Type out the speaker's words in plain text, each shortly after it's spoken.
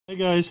Hey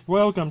guys,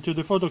 welcome to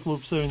the Photo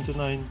Club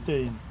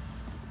 7910.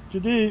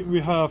 Today we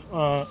have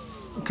a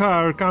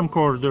car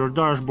camcorder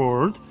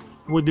dashboard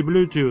with the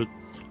Bluetooth.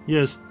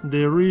 Yes,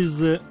 there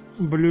is a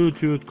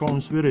Bluetooth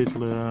comes with it,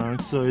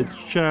 so it's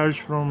charged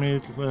from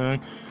it,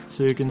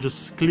 so you can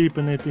just clip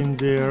it in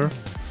there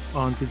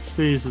and it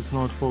stays, it's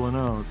not falling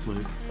out.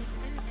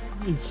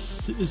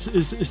 It's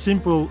a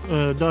simple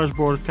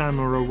dashboard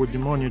camera with the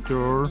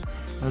monitor.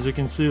 As you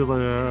can see,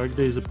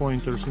 there's a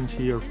pointer in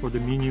here for the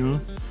menu.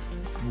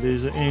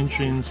 There's an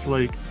entrance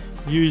like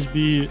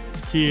USB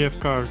TF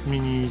card,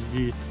 mini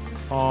SD,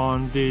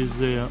 and there's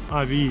a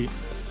AV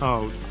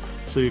out,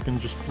 so you can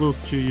just plug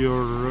to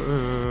your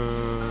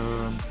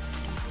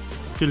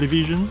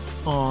television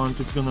and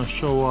it's gonna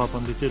show up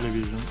on the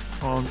television.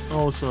 And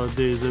also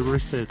there's a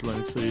reset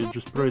light, so you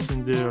just press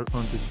in there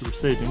and it's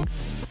resetting.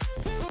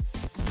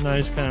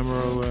 Nice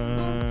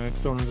camera,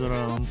 turns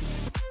around.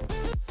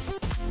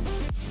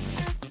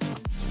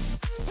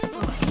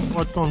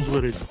 What comes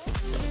with it?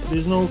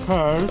 There's no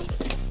card,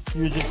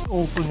 you just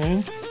open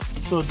it.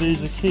 So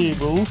there's a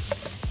cable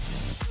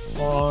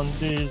and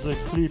there's a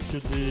clip to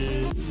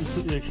the, it's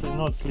actually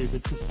not clip,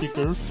 it's a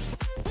sticker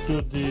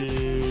to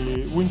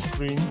the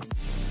windscreen.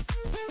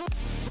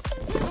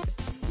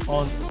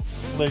 And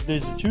like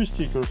there's two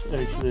stickers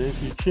actually.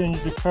 If you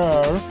change the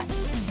car,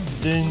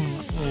 then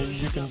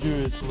you can do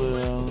it,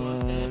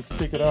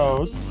 take it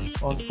out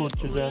and put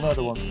to the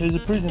another one. There's a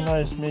pretty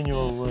nice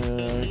manual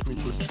which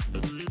is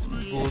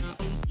good.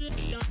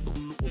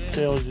 It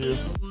tells you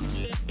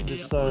the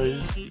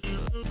size,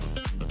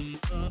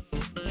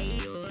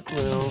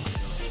 well,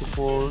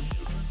 support,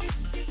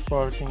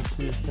 parking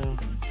system,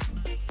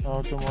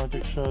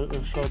 automatic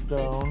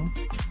shutdown,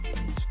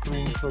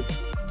 screen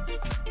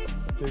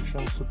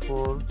protection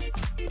support,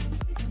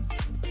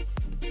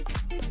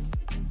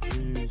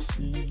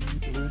 Bluetooth,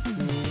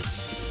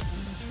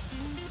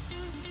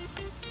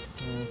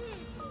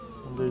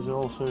 and there's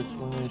also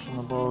explanation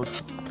about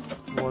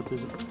what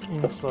is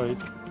inside.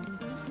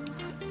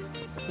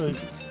 So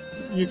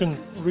you can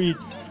read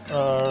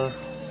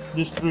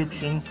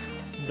description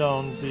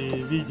down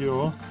the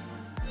video,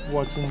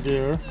 what's in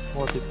there,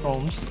 what it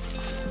comes,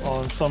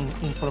 or some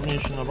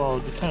information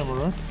about the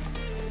camera.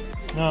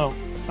 Now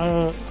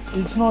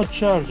it's not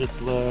charged,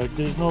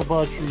 there's no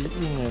battery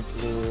in it.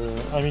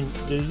 I mean,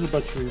 there is a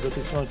battery, but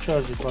it's not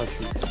charged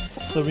battery,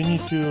 so we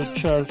need to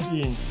charge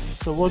in.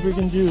 So what we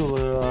can do,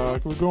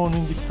 we're going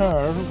in the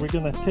car, we're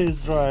gonna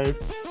test drive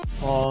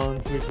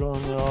and we're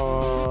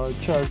gonna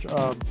charge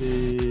up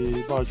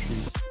the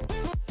batteries.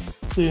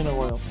 See you in a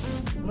while.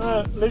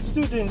 Now let's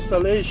do the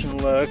installation.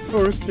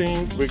 First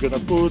thing, we're gonna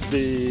put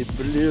the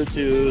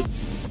Bluetooth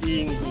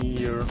in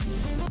here.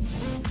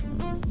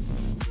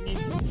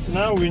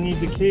 Now we need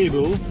the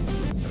cable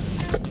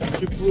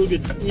to plug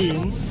it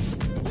in,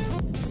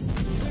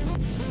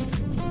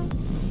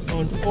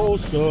 and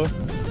also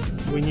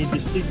we need the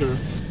sticker.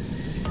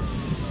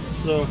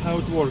 So how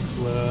it works,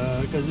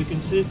 as you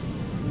can see,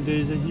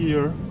 there's a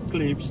here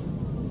clips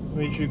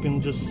which you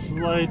can just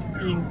slide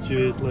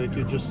into it, like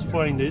you just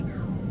find it,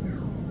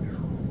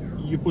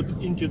 you put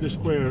into the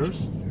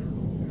squares,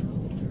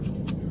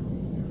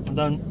 and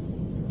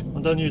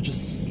then you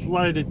just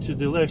slide it to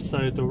the left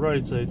side or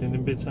right side, and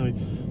then bits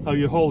how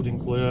you're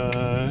holding.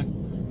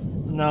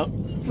 Now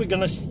we're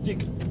gonna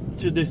stick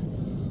to the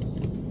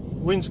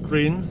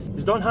windscreen.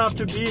 You don't have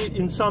to be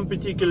in some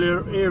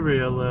particular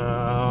area,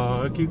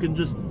 you can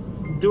just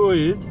do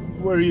it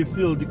where you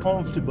feel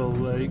comfortable,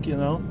 you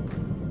know.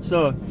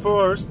 So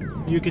first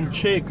you can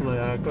check,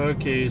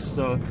 okay,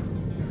 so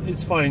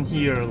it's fine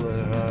here,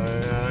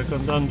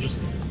 and then just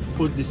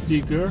put the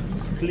sticker,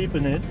 clip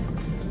in it,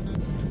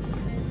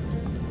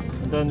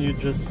 and then you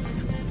just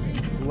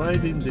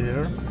slide in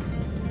there.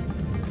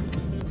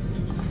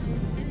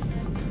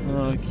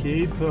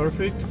 Okay,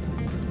 perfect.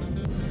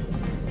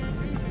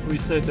 We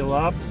set it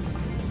up.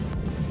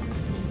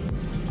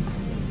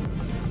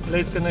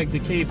 Let's connect the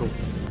cable.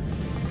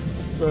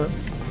 So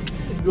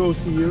it goes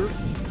here,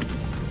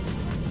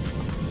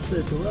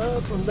 set it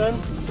up, and then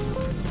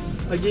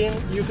again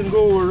you can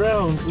go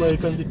around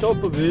like on the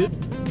top of it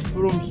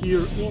from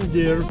here in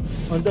there,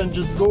 and then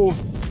just go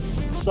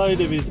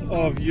side of it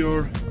of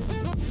your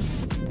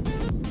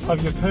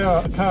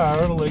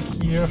car, like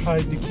here,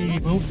 hide the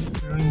cable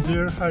in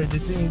there, hide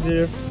it in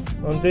there,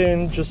 and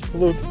then just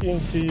plug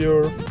into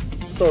your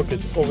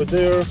socket over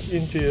there,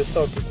 into your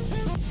socket.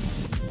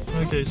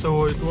 Okay,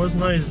 so it was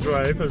nice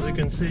drive. As you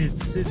can see, it's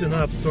sitting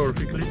up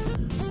perfectly.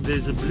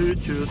 There's a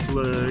Bluetooth,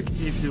 like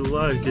if you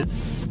like it,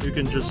 you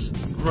can just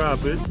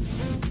grab it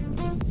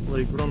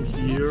like from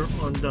here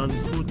and then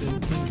put it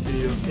into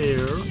your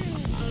hair.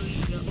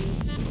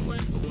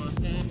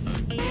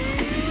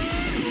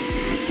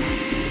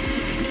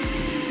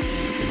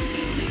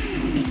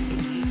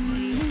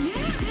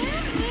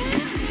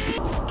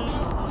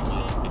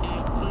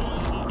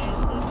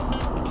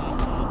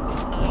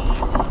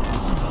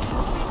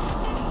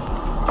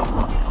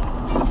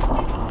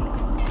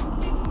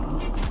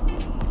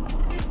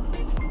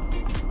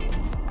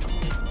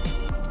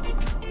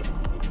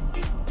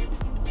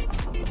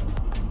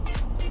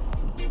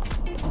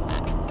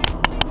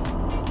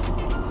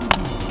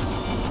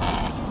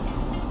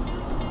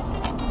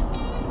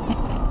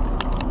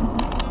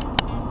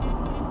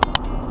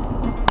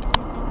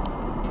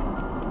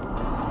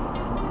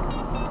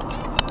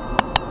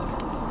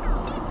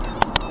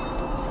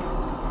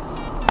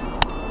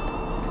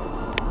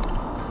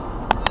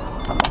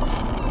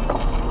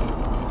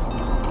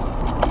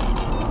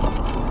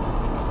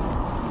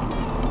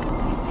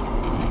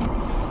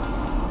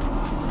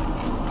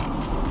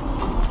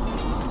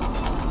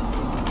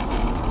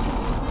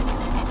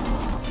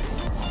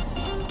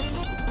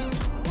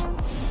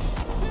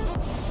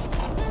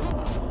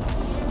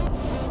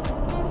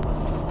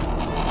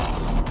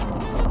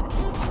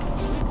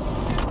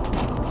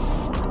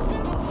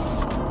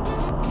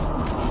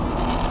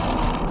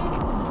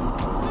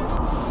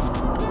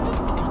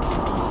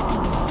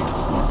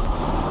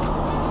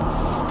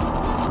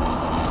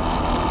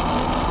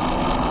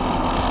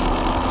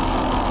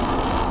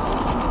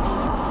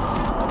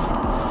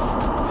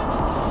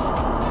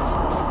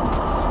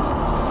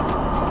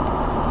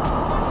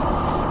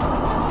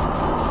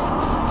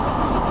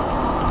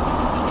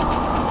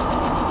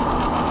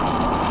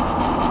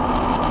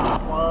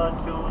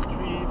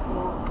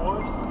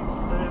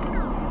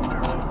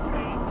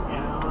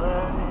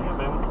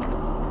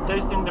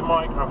 testing the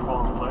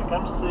microphone. Like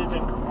I'm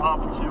sitting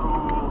up to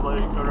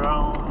like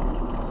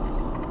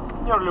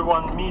around nearly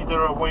 1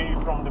 meter away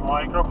from the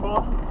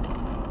microphone.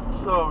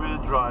 So we're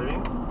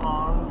driving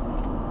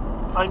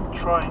and I'm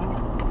trying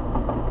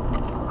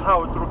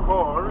how it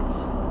records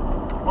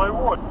my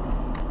voice.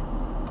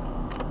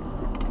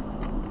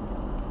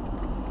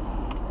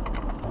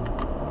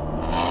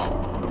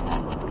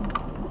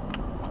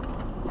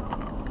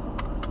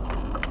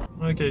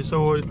 Okay,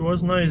 so it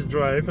was nice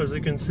drive. As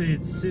you can see,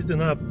 it's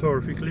sitting up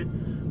perfectly.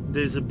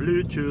 There's a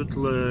Bluetooth,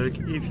 like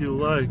if you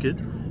like it,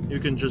 you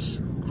can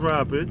just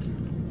grab it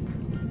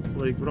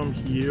like from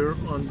here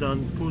and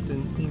then put it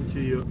into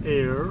your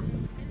ear.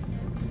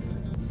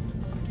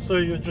 So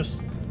you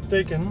just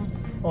take it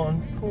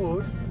on,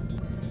 put,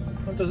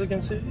 and as you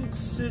can see, it's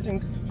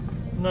sitting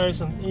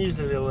nice and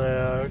easily,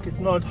 like it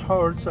not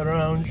hurts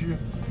around you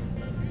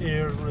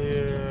ear,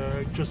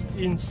 like just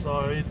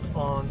inside,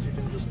 and you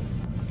can just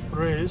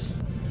press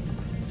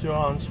to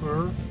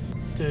answer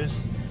this,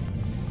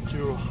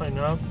 to hang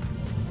up,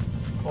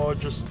 or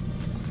just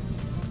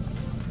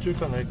to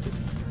connect it,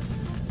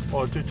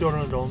 or to turn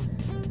it on.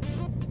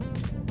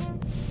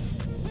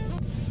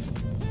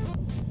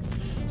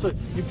 So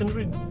you can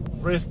read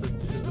rest it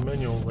is the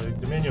manual. Like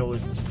the manual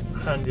is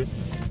handy,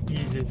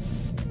 easy.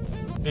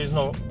 There's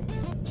no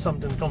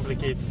something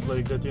complicated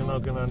like that you're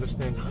not gonna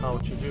understand how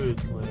to do it.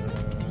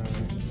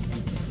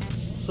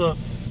 So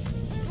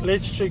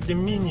let's check the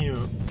menu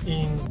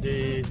in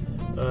the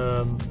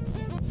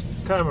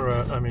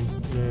camera, I mean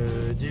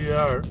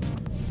DVR,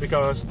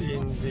 because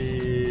in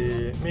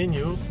the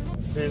menu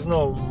there's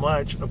no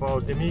much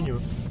about the menu,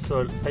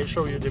 so I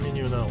show you the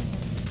menu now.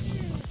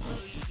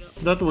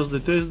 That was the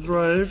test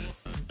drive.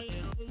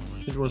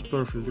 It was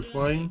perfectly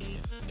fine.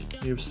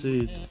 You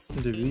see it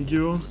in the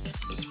video.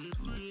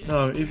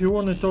 Now if you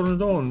want to turn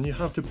it on, you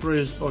have to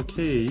press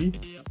OK.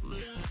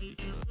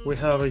 We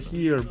have a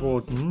here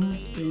button.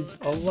 It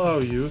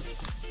allows you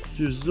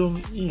to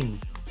zoom in.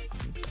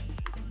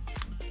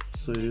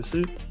 So you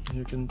see,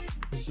 you can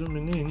zoom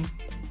in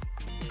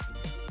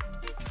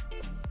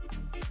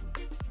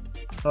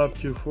up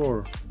to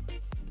 4,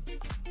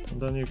 and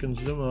then you can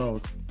zoom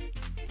out.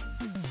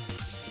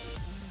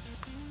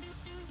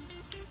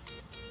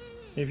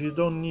 If you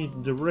don't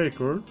need the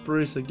record,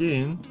 press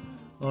again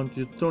and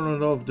you turn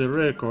it off the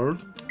record.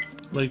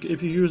 Like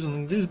if you're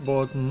using this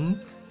button,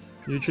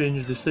 you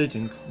change the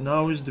setting.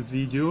 Now is the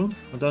video,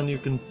 and then you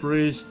can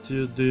press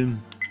to the,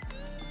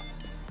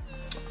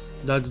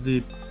 that's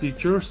the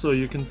picture, so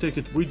you can take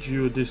it with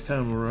you, this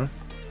camera,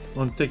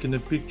 on taking the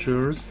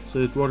pictures, so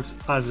it works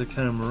as a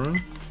camera.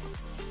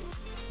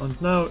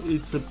 And now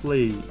it's a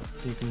play.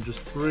 You can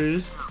just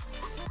press.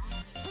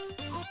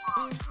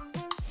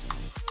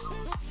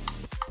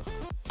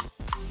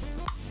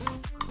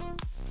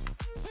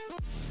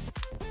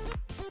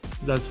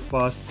 That's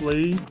fast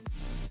play.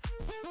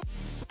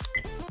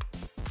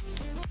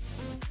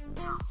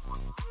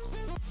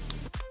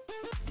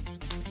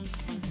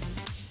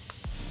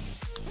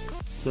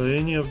 So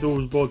any of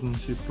those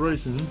buttons you're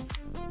pressing,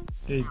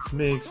 it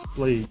makes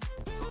play.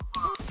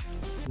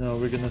 Now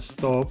we're gonna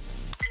stop.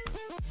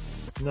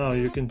 Now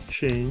you can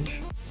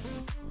change.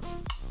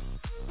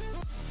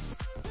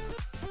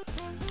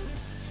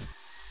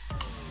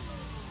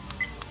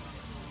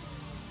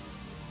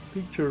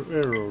 Picture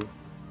error.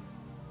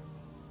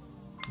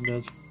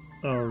 That's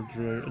our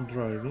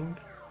driving.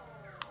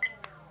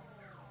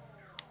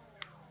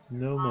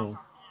 No more.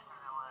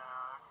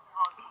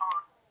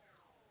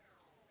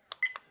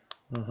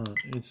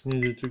 It's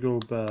needed to go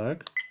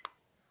back.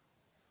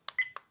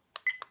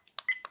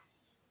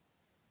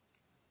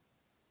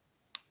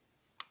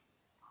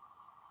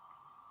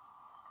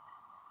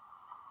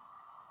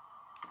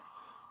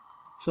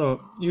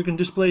 So you can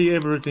display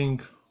everything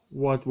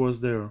what was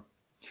there.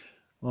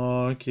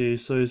 Okay,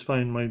 so it's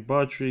fine. My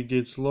battery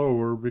gets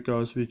lower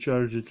because we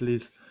charged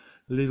it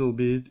little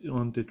bit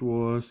and it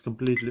was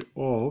completely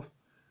off.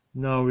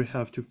 Now we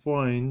have to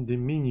find the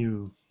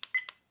menu.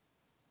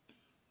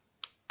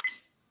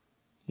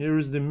 Here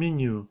is the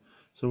menu.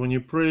 So when you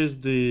press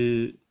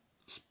the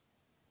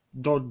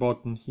dot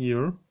button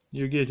here,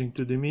 you're getting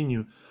to the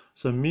menu.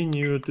 So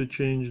menu to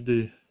change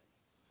the,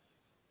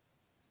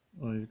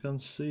 oh, you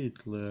can't see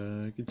it,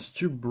 like it's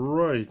too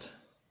bright.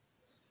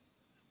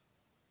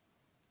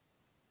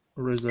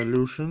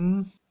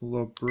 Resolution,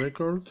 log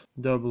record,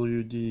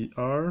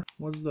 WDR,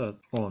 what's that?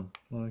 On,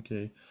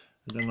 okay.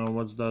 I don't know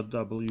what's that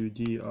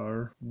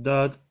WDR.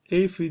 That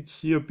if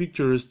it's your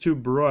picture is too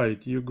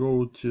bright, you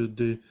go to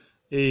the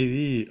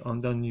AV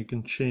and then you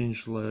can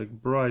change like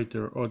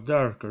brighter or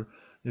darker.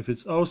 If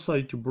it's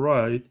outside too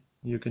bright,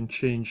 you can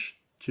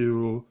change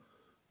to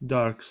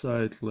dark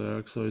side,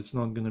 like so it's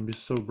not gonna be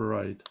so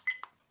bright.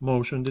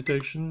 Motion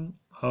detection,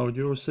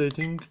 audio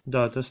setting,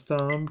 data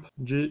stamp,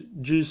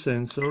 G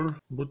sensor,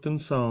 button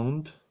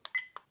sound,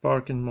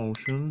 parking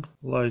motion,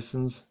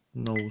 license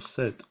no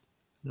set.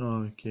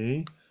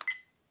 Okay.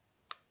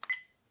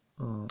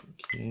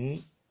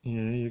 Okay.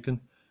 Yeah, you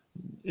can,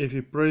 if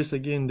you press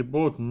again the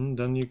button,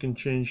 then you can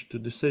change to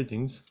the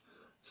settings.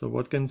 So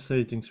what kind of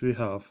settings we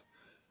have?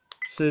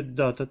 set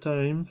data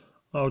time,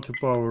 auto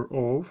power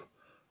off,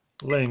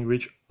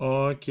 language.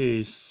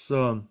 Okay,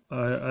 so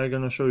I'm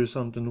gonna show you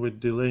something with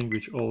the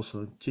language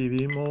also.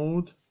 TV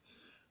mode,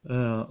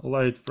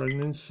 light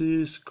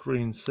frequency,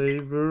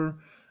 screensaver,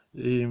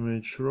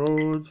 image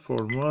road,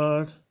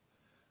 format,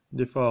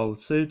 default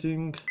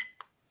setting.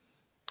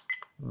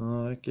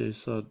 Okay,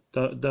 so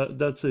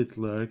that's it.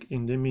 Like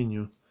in the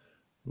menu,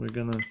 we're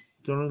gonna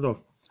turn it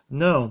off.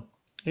 Now,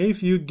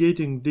 if you're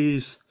getting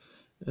this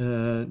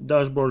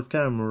dashboard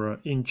camera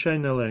in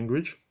China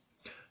language,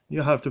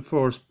 you have to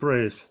first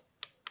press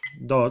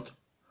dot,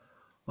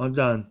 and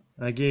then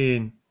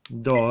again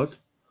dot,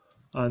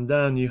 and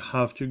then you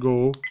have to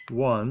go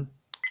 1,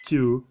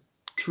 2,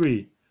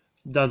 3.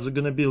 That's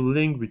gonna be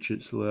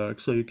languages,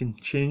 like, so you can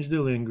change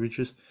the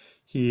languages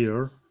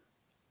here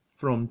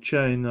from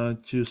China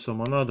to some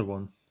another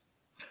one.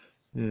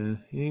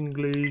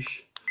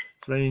 English,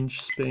 French,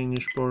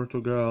 Spanish,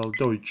 Portugal,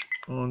 Deutsch,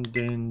 and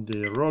then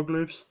the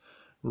hieroglyphs,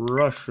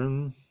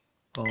 Russian,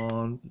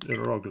 and the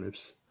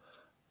hieroglyphs.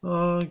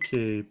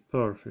 Okay,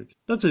 perfect.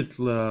 That's it.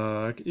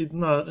 Like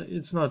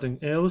it's nothing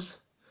else,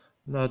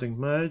 nothing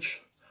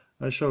much.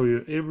 I show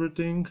you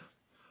everything.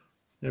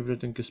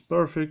 Everything is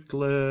perfect.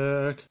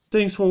 Like,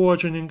 thanks for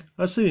watching.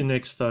 I'll see you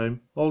next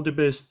time. All the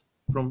best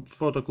from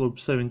Photo Club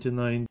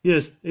 79.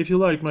 Yes, if you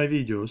like my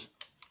videos,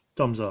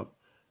 thumbs up.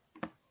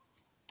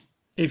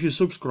 If you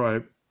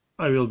subscribe,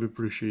 I will be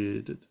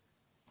appreciated.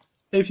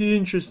 If you're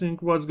interested in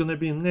what's gonna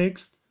be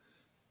next,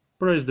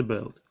 press the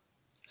bell.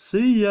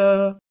 See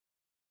ya!